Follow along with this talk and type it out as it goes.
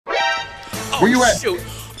Where you at? Shoot.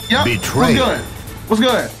 Yep. Betrayed. What's good? What's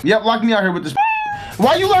good? Yep, lock me out here with this.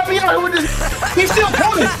 Why you lock me out here with this? He's still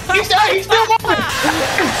coming. He's still moving.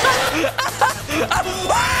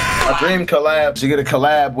 My dream collab to get a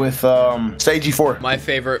collab with Stagey 4. My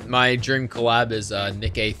dream collab is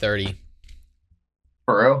Nick A30.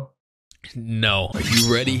 For real? No. Are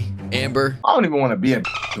you ready, Amber? I don't even want to be a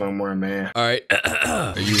no more, man. All right.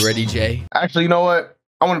 Are you ready, Jay? Actually, you know what?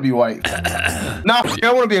 I want to be white. No,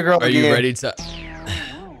 I want to be a girl. Are you ready to?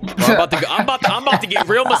 Bro, I'm about to get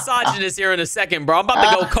real misogynist here in a second, bro. I'm about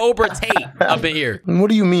to go Cobra Tate up in here. What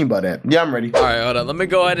do you mean by that? Yeah, I'm ready. All right, hold on. Let me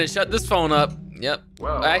go ahead and shut this phone up. Yep.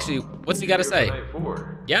 Well, actually, what's he got to say? Night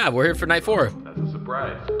 4. Yeah, we're here for night 4. That's a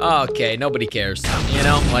surprise. Okay, nobody cares. You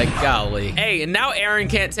know, like, golly. Hey, and now Aaron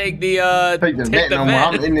can't take the Take the vent no more.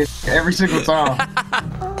 I'm in this every single time.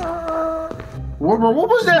 What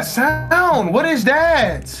was that sound? What is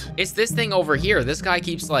that? It's this thing over here. This guy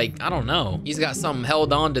keeps like, I don't know. He's got something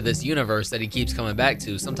held on to this universe that he keeps coming back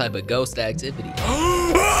to. Some type of ghost activity.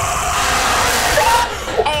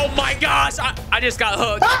 Oh my gosh. I just got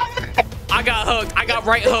hooked. I got hooked. I got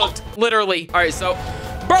right hooked. Literally. All right, so.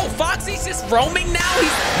 Bro, Foxy's just roaming now?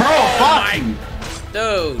 Foxy.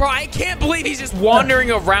 Dude. Bro, I can't believe he's just wandering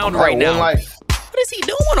around right now. What is he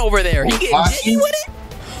doing over there? He getting jiggy with it?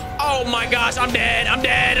 Oh my gosh, I'm dead. I'm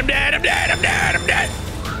dead. I'm dead. I'm dead. I'm dead. I'm dead.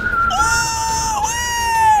 Oh,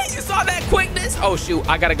 wait. You saw that quickness? Oh, shoot.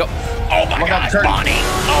 I gotta go. Oh my gosh, Bonnie.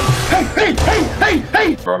 Oh.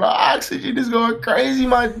 Hey. Bro, the oxygen is going crazy,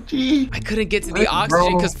 my G. I couldn't get to the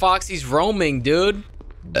oxygen because Foxy's roaming, dude.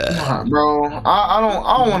 Bro, I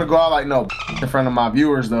don't want to go out like no in front of my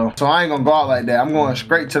viewers though, so I ain't gonna go out like that. I'm going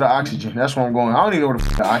straight to the oxygen. That's where I'm going. I don't even know where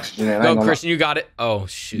the oxygen is. Go, Christian, you got it. Oh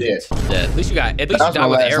shoot. Yeah. At least you got with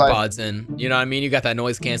AirPods in. You know what I mean? You got that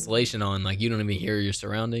noise cancellation on. Like you don't even hear your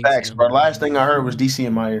surroundings. Thanks, bro. Last thing I heard was DC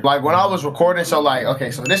in my ear. Like when I was recording, so like,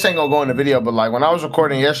 okay, so this ain't gonna go in the video, but like when I was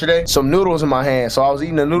recording yesterday, some noodles in my hand. So I was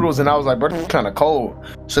eating the noodles and I was like, bro, it's kind of cold.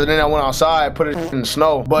 So then I went outside, put it in the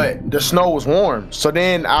snow, but the snow was warm. So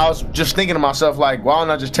then I was just thinking to myself, like, why don't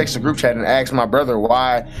I just text the group chat and ask my brother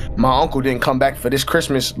why my uncle didn't come back for this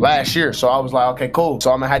Christmas last year? So I was like, okay, cool.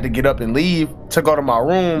 So I'm gonna have to get up and leave to go to my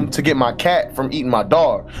room to get my cat from eating my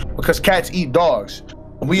dog because cats eat dogs.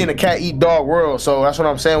 We in a cat eat dog world, so that's what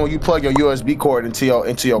I'm saying. When you plug your USB cord into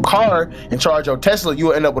your car and charge your Tesla, you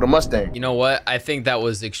will end up with a Mustang. You know what? I think that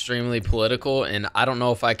was extremely political, and I don't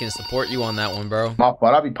know if I can support you on that one, bro. My fault.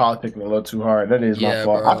 I be politicking a little too hard. That is my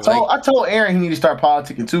fault. Bro, I told Aaron he need to start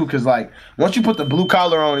politicking too, cause like once you put the blue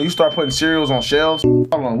collar on and you start putting cereals on shelves.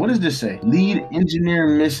 Hold on, what does this say? Lead engineer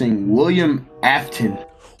missing, William Afton.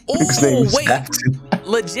 Oh wait,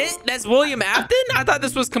 legit? That's William Afton? I thought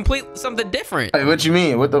this was something different. Hey, what you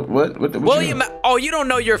mean? What William? Oh, you don't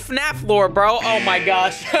know your FNAF lore, bro. Oh my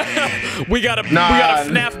gosh, we got a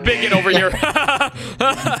FNAF bigot over here.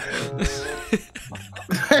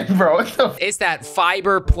 Bro, it's that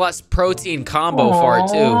fiber plus protein combo for it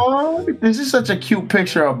too. This is such a cute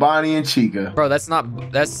picture of Bonnie and Chica. Bro, that's I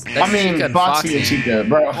mean, Chica Foxy and Chica,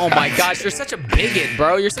 bro. Oh my gosh, you're such a bigot,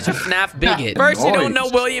 bro. You're such a FNAF bigot. First, you don't know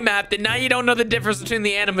William Afton. Now you don't know the difference between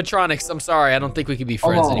the animatronics. I'm sorry. I don't think we can be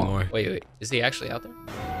friends anymore. Wait. Is he actually out there?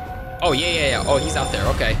 Oh, yeah. Oh, he's out there.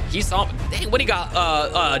 Okay. He saw him. Dang, what do you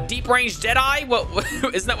got? Deep range Jedi? What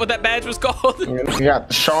isn't that what that badge was called? You got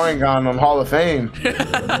the Sharingan on Hall of Fame.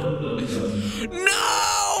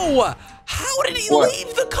 No! How did he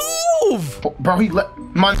leave the cove? Bro, he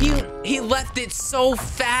left it so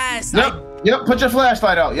fast. Yep, put your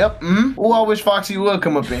flashlight out. Yep. Oh, I wish Foxy would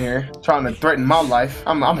come up in here trying to threaten my life.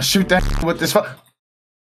 I'm gonna shoot that with this.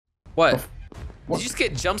 What? Did you just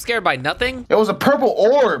get jump scared by nothing? It was a purple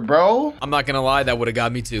orb, bro. I'm not gonna lie, that would have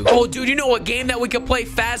got me too. Oh, dude, you know what game that we could play?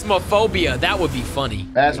 Phasmophobia. That would be funny.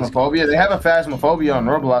 Phasmophobia? They have a Phasmophobia on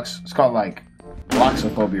Roblox. It's called like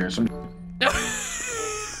Bloxophobia or something.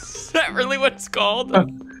 Is that really what it's called?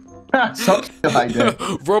 Something like that.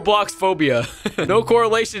 Roblox phobia. No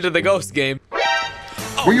correlation to the ghost game.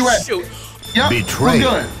 Oh, where you at? Shoot. Yep. Betrayed.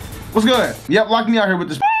 What's good? Yep, lock me out here with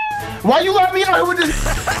this. Why you lock me out here with this?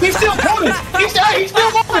 He's still coming. He's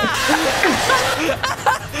still moving.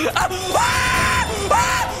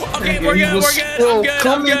 Okay, we're good.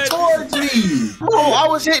 I'm good. Towards me. Bro, I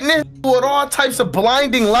was hitting this with all types of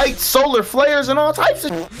blinding lights, solar flares, and all types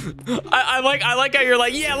of. I like how you're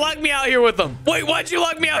like, yeah, lock me out here with them. Wait, why'd you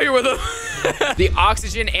lock me out here with them? The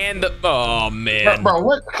oxygen and the man. Bro,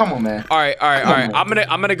 what? Come on, man. All right. I'm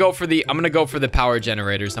gonna go for the power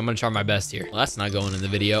generators. I'm gonna try my best here. Well, that's not going in the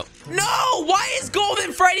video. No, why is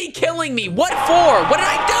Golden Freddy killing me? What for? What did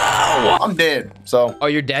I do? I'm dead. So. Oh,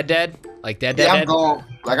 you're dead? Like dead? Yeah, I'm gone.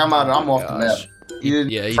 Like I'm out. I'm off the map.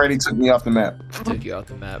 Freddy took me off the map. Took you off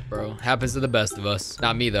the map, bro. Happens to the best of us.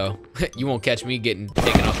 Not me though. You won't catch me getting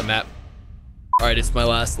taken off the map. All right, it's my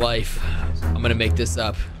last life. I'm gonna make this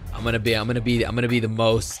up. I'm gonna be the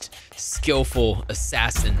most skillful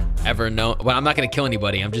assassin ever known. Well, I'm not gonna kill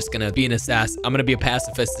anybody. I'm just gonna be an assassin. I'm gonna be a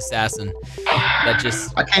pacifist assassin. I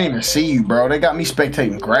can't even see you, bro. They got me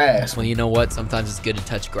spectating grass. Well, you know what? Sometimes it's good to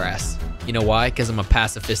touch grass. You know why? Because I'm a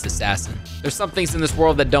pacifist assassin. There's some things in this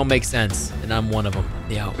world that don't make sense, and I'm one of them.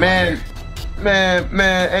 Yo, man,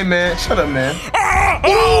 hey man, shut up, man.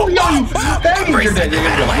 Oh, yo, you're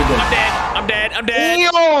dead. I'm dead.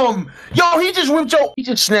 Yo, he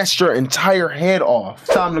just snatched your entire head off.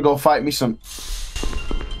 It's time to go fight me some.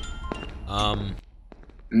 Nah,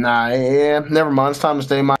 yeah, never mind. It's time to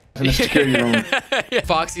stay in the security room.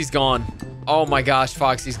 Foxy's gone. Oh my gosh,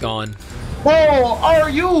 Foxy's gone. Whoa, are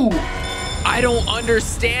you? I don't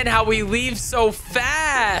understand how we leave so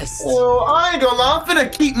fast. Well, I ain't gonna lie. I'm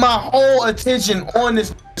finna keep my whole attention on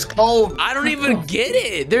this code. I don't even get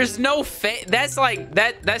it. There's no that's like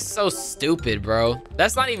that's so stupid, bro.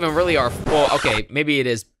 That's not even really our well, okay, maybe it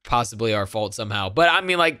is possibly our fault somehow. But I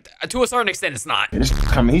mean, like, to a certain extent, it's not. He's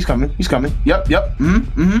coming. Yep.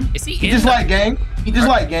 Is he just like gang? He just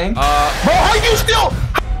like gang. Bro, how you still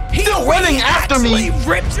running after me? He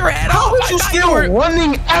ripped your head off. How is you still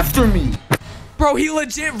running after me? Bro, he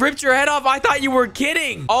legit ripped your head off. I thought you were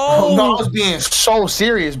kidding. Oh. No, I was being so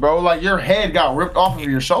serious, bro. Like, your head got ripped off of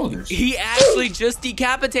your shoulders. He actually just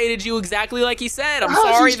decapitated you exactly like he said. I'm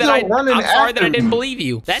sorry that I didn't believe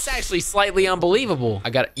you. That's actually slightly unbelievable.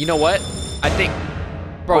 You know what? I think,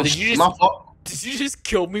 bro, did you just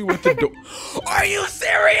kill me with the door? Are you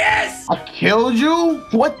serious? I killed you?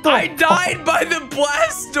 What the? I died by the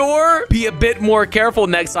blast door. Be a bit more careful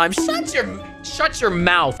next time. Shut your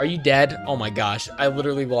mouth. Are you dead? Oh my gosh, I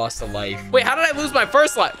literally lost a life. Wait, how did I lose my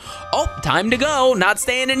first life? Oh, time to go. Not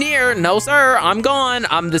staying in here. No, sir, I'm gone.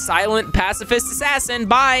 I'm the silent pacifist assassin.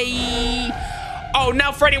 Bye. Oh,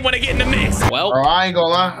 now Freddy want to get in the mix. Well, bro, I ain't gonna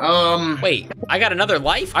lie. Wait, I got another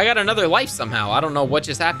life? I got another life somehow. I don't know what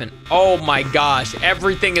just happened. Oh my gosh,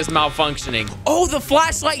 everything is malfunctioning. Oh, the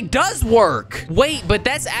flashlight does work. Wait, but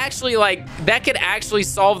that's actually like, that could actually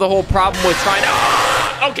solve the whole problem with trying to,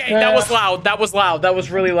 okay, that was loud. That was loud. That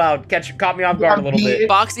was really loud. Caught me off guard a little bit.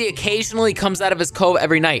 Foxy occasionally comes out of his cove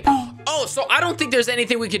every night. Oh, so I don't think there's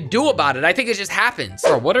anything we could do about it. I think it just happens.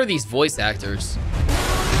 Bro, what are these voice actors?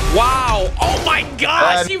 Wow. Oh my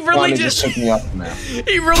gosh. He really just took me off the map.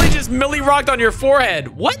 He really just milli rocked on your forehead.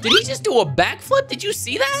 What? Did he just do a backflip? Did you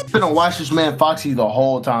see that? I'm gonna watch this man Foxy the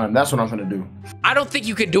whole time. That's what I'm gonna do. I don't think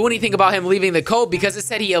you could do anything about him leaving the cove because it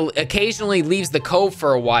said he occasionally leaves the cove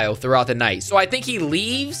for a while throughout the night. So I think he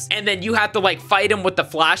leaves and then you have to like fight him with the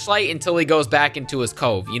flashlight until he goes back into his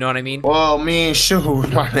cove. You know what I mean? Well, shoot.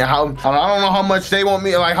 I don't know how much they want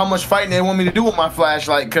me, like how much fighting they want me to do with my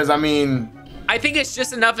flashlight. Cause I mean, I think it's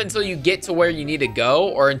just enough until you get to where you need to go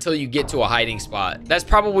or until you get to a hiding spot. That's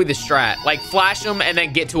probably the strat. Like flash them and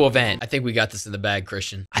then get to a vent. I think we got this in the bag,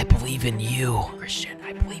 Christian. I believe in you, Christian.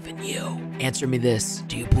 I believe in you. Answer me this.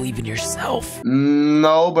 Do you believe in yourself?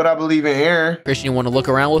 No, but I believe in Aaron. Christian, you want to look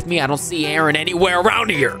around with me? I don't see Aaron anywhere around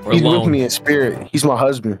here. He's with me in spirit. He's my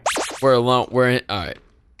husband. We're alone. All right.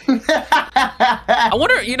 I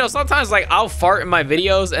wonder, sometimes like I'll fart in my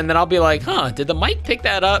videos and then I'll be like, did the mic pick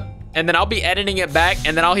that up? And then I'll be editing it back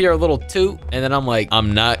and then I'll hear a little toot and then I'm like,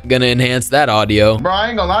 I'm not gonna enhance that audio. Bro, I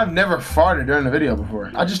ain't gonna lie, I've never farted during the video before.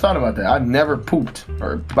 I just thought about that. I've never pooped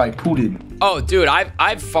or like pooted. Oh dude, I've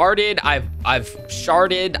farted, I've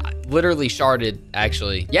sharded, literally sharded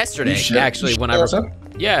actually. Yesterday, actually, when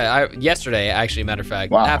yesterday actually, matter of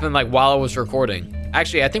fact. Wow. It happened like while I was recording.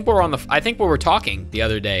 Actually, I think we were talking the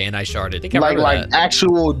other day and I sharded. I think I remember that.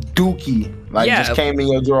 Actual dookie. Like just came in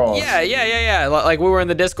your drawers. Yeah. Like we were in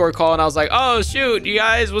the Discord call and I was like, oh shoot, you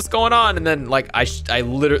guys, what's going on? And then like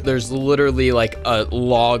there's literally like a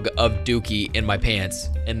log of dookie in my pants.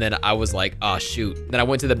 And then I was like, oh shoot. Then I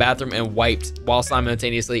went to the bathroom and wiped while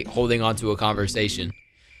simultaneously holding on to a conversation.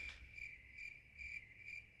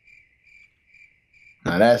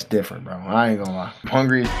 Nah, that's different, bro. I ain't gonna lie. I'm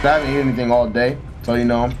hungry. I haven't eaten anything all day. So,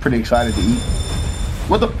 I'm pretty excited to eat.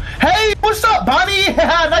 What the? Hey, what's up, Bonnie?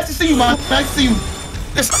 Nice to see you, man. Nice to see you.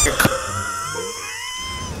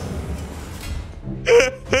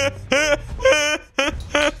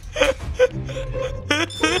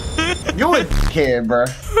 You a dickhead, bro.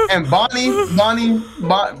 And Bonnie,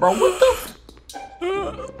 bro, what the?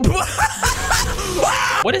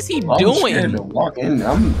 What is he doing? I'm scared to walk in.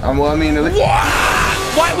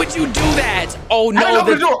 Why would you do that? Oh no!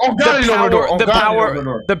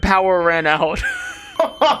 The power ran out.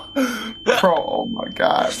 Bro, oh my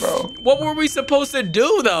God, bro. What were we supposed to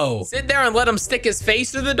do, though? Sit there and let him stick his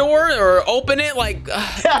face through the door or open it? Like,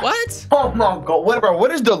 what? Oh my God.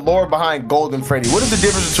 What is the lore behind Golden Freddy? What is the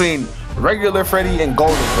difference between regular Freddy and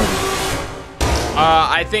Golden Freddy?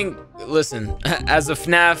 I think, listen, as a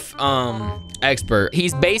FNAF expert,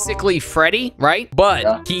 he's basically Freddy, right?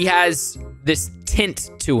 But he has this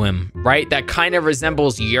tint to him, right? That kind of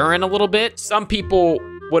resembles urine a little bit. Some people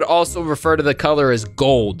would also refer to the color as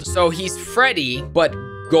gold. So he's Freddy, but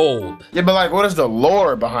gold. Yeah, but like, what is the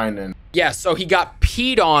lore behind it? Yeah, so he got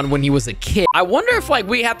peed on when he was a kid. I wonder if like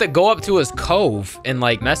we have to go up to his cove and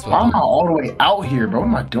like mess with him. I'm all the way out here, bro. What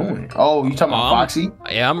am I doing? Oh, you talking about Foxy?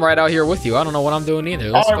 Yeah, I'm right out here with you. I don't know what I'm doing either.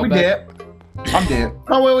 Let's go back. Dead. I'm dead.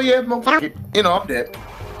 Oh, well, yeah, motherfucker. You know, I'm dead.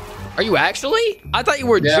 Are you actually? I thought you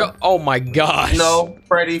were oh my gosh. No,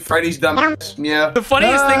 Freddy's dumb. Yeah. The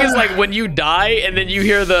funniest thing is like when you die and then you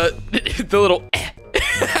hear the little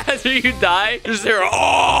after you die, just hear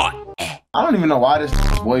oh. I don't even know why this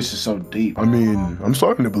voice is so deep. I mean, I'm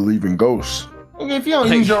starting to believe in ghosts. If you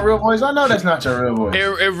don't use your real voice, I know that's not your real voice.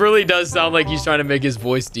 It really does sound like he's trying to make his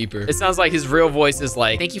voice deeper. It sounds like his real voice is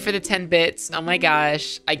like, thank you for the 10 bits. Oh my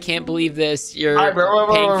gosh, I can't believe this. You're paying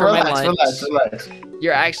for my lunch. Relax.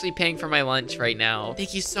 You're actually paying for my lunch right now.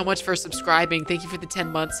 Thank you so much for subscribing. Thank you for the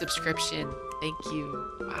 10-month subscription. Thank you.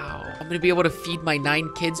 Wow. I'm gonna be able to feed my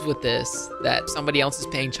 9 kids with this that somebody else is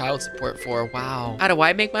paying child support for. Wow. How do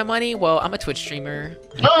I make my money? Well, I'm a Twitch streamer.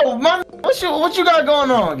 Oh, man. What you got going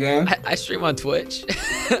on, gang? I stream on Twitch.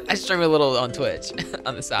 I stream a little on Twitch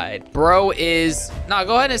on the side. Bro is... No,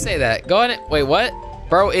 go ahead and say that. Go ahead and... Wait, what?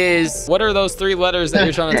 Bro is... What are those 3 letters that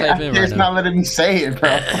you're trying to type in right now? It's not letting me say it, bro.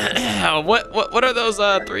 What are those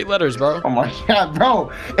 3 letters, bro? Oh my God,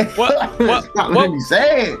 bro. What letting me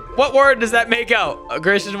say it. What word does that make out,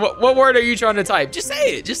 Christian? What word are you trying to type? Just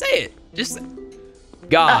say it. Just say it. Just...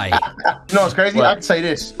 Guy. No, it's crazy. What? I can say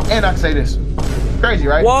this. And I can say this. Crazy,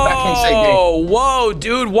 right? Whoa, I can't say gay. Whoa,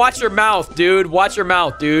 dude. Watch your mouth, dude. Watch your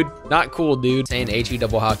mouth, dude. Not cool, dude. Saying HE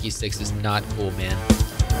double hockey sticks is not cool, man.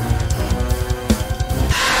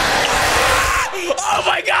 Oh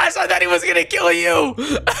my gosh, I thought he was gonna kill you.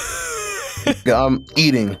 I'm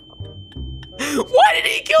eating. Why did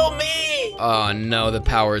he kill me? Oh no, the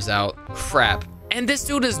power's out. Crap. And this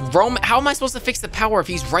dude is roaming. How am I supposed to fix the power if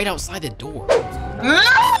he's right outside the door?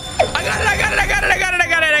 I got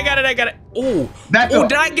it. Oh,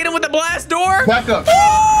 did I get him with the blast door? Back up.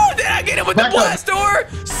 Oh, did I get him with the blast door?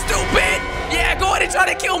 Stupid. Yeah, go ahead and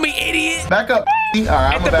try to kill me, idiot. Back up. All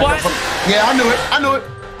right, I'm back up. Yeah, I knew it.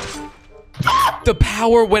 The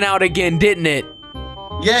power went out again, didn't it?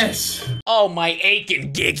 Yes. Oh, my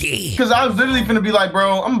aching gicky. Because I was literally finna be like,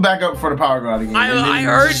 bro, I'm gonna back up for the power go out again. I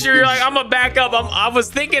heard you're like, I'm gonna back up. I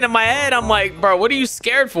was thinking in my head, I'm like, bro, what are you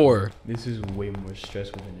scared for? This is way more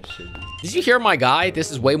stressful than it should be. Did you hear my guy?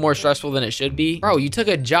 This is way more stressful than it should be. Bro, you took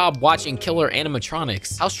a job watching killer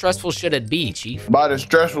animatronics. How stressful should it be, Chief? About as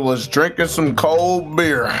stressful as drinking some cold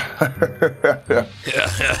beer.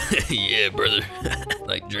 Yeah, brother.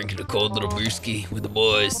 Like drinking a cold little brewski with the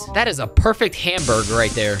boys. That is a perfect hamburger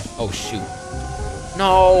right there. Oh, shoot.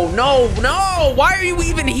 No. Why are you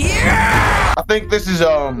even here? I think this is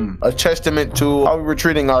a testament to how we were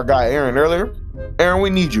treating our guy Aaron earlier. Aaron,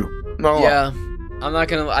 we need you. No. Yeah. I'm not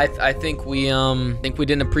gonna. I think we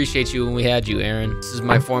didn't appreciate you when we had you, Aaron. This is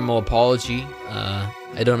my formal apology.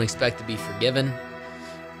 I don't expect to be forgiven.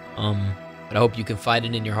 But I hope you can find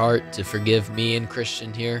it in your heart to forgive me and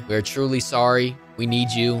Christian here. We're truly sorry. We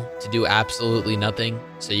need you to do absolutely nothing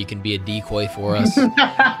so you can be a decoy for us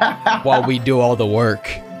while we do all the work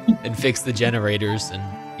and fix the generators and,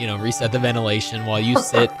 you know, reset the ventilation while you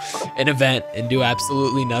sit in a vent and do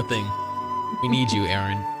absolutely nothing. We need you,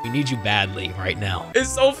 Aaron. We need you badly right now.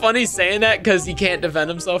 It's so funny saying that because he can't defend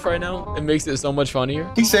himself right now. It makes it so much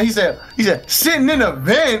funnier. He said, sitting in a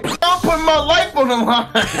vent, I'm putting my life on the line.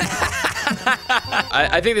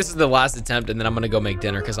 I think this is the last attempt, and then I'm gonna go make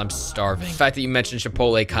dinner because I'm starving. The fact that you mentioned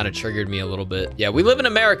Chipotle kind of triggered me a little bit. Yeah, we live in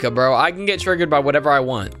America, bro. I can get triggered by whatever I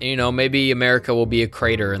want. And, you know, maybe America will be a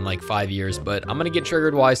crater in like 5 years, but I'm gonna get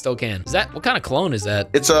triggered while I still can. Is that, what kind of clone is that?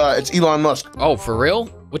 It's Elon Musk. Oh, for real?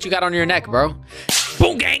 What you got on your neck, bro?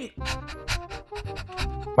 Boom, gang!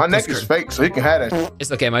 My neck is fake, so you can have that. It's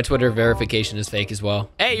okay, my Twitter verification is fake as well.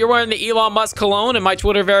 Hey, you're wearing the Elon Musk cologne and my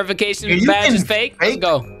Twitter verification badge is fake? Let's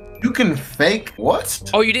go. You can fake what?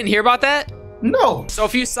 Oh, you didn't hear about that? No. So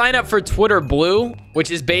if you sign up for Twitter Blue, which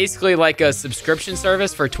is basically like a subscription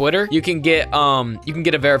service for Twitter, you can get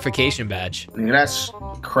a verification badge. Yeah, that's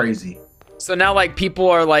crazy. So now like people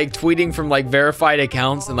are like tweeting from like verified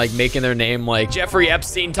accounts and like making their name like Jeffrey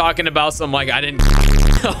Epstein talking about some like I didn't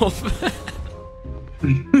know.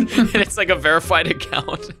 And it's like a verified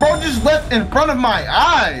account. Bro just left in front of my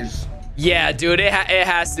eyes. Yeah, dude, it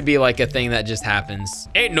has to be like a thing that just happens.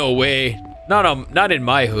 Ain't no way. Not in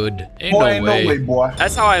my hood. Ain't no way, boy.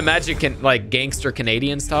 That's how I imagine like gangster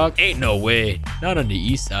Canadians talk. Ain't no way. Not on the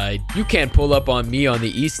east side. You can't pull up on me on the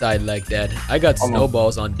east side like that. I got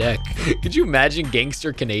snowballs on deck. Could you imagine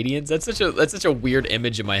gangster Canadians? That's such a weird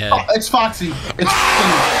image in my head. Oh, it's Foxy.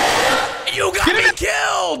 You got me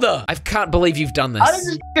killed! I can't believe you've done this. How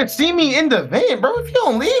did you see me in the vent, bro? If you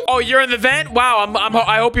don't leave. Oh, you're in the vent? Wow,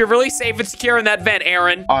 I hope you're really safe and secure in that vent,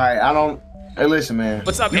 Aaron. All right, Hey, listen, man.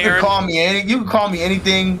 What's up, Aaron? You can call me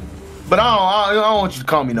anything, but I don't want you to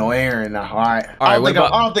call me no Aaron now. All right. I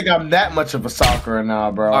don't think I'm that much of a stalker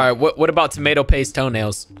now, bro. All right. What about tomato paste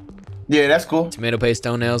toenails? Yeah, that's cool. Tomato paste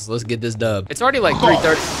toenails. Let's get this dub. It's already like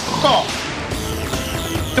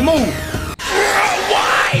 3:30. Come on.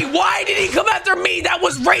 Why did he come after me? That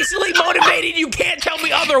was racially motivated. You can't tell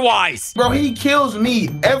me otherwise. Bro, he kills me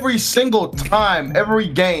every single time, every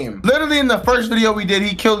game. Literally in the first video we did,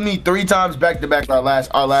 he killed me 3 times back to back our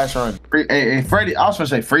last run. Hey, Freddy, I was gonna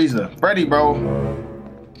say Frieza. Freddy, bro. Freaking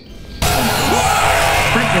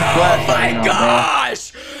flash. Oh my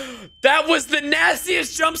gosh. That was the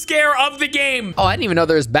nastiest jump scare of the game. Oh, I didn't even know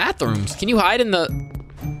there's bathrooms. Can you hide in the...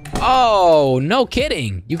 Oh, no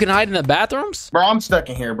kidding. You can hide in the bathrooms? Bro, I'm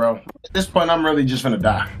stuck in here, bro. At this point, I'm really just gonna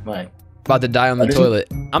die. Like, about to die on the toilet.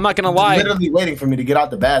 I'm not gonna lie. Literally waiting for me to get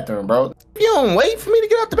out the bathroom, bro. If you don't wait for me to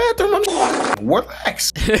get out the bathroom,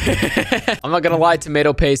 relax. I'm not gonna lie,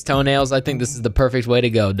 tomato paste toenails. I think this is the perfect way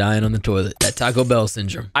to go, dying on the toilet. That Taco Bell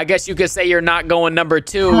syndrome. I guess you could say you're not going number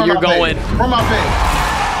 2. You're going... From my face.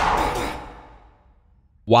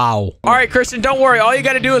 Wow. All right, Christian, don't worry. All you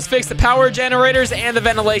got to do is fix the power generators and the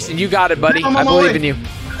ventilation. You got it, buddy. I believe in you.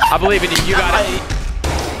 I believe in you. You got it.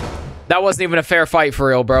 That wasn't even a fair fight for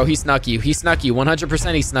real, bro. He snuck you. He snuck you.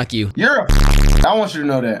 100% he snuck you. You're a... I want you to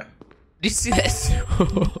know that. Did you see this?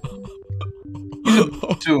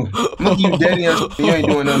 Too. Look, you dead and you ain't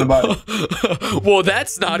doing nothing about it. Well,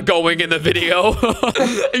 that's not going in the video.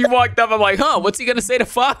 You walked up, I'm like, huh, what's he gonna say to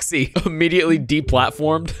Foxy? Immediately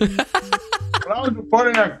deplatformed. When I was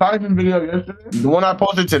recording that Tyson video yesterday, the one I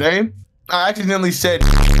posted today, I accidentally said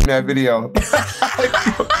in that video. I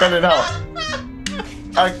cut it out.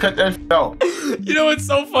 I cut that shit out. You know what's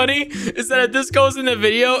so funny is that if this goes in the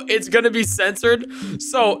video, it's gonna be censored.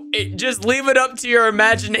 So just leave it up to your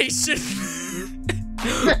imagination.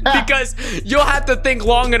 Because you'll have to think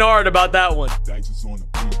long and hard about that one.